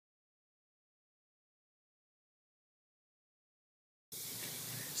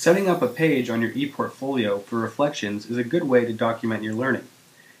Setting up a page on your e-portfolio for reflections is a good way to document your learning.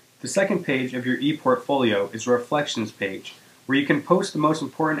 The second page of your e-portfolio is a reflections page, where you can post the most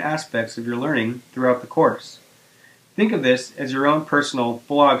important aspects of your learning throughout the course. Think of this as your own personal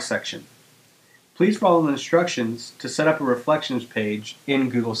blog section. Please follow the instructions to set up a reflections page in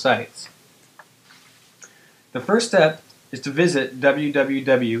Google Sites. The first step is to visit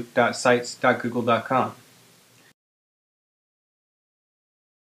www.sites.google.com.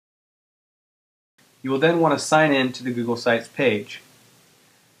 You will then want to sign in to the Google Sites page.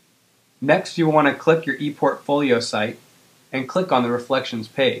 Next, you will want to click your e-portfolio site and click on the Reflections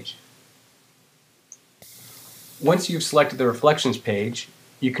page. Once you've selected the Reflections page,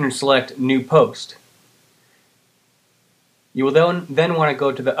 you can select New Post. You will then want to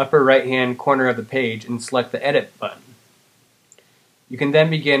go to the upper right-hand corner of the page and select the Edit button. You can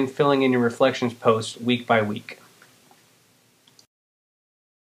then begin filling in your Reflections posts week by week.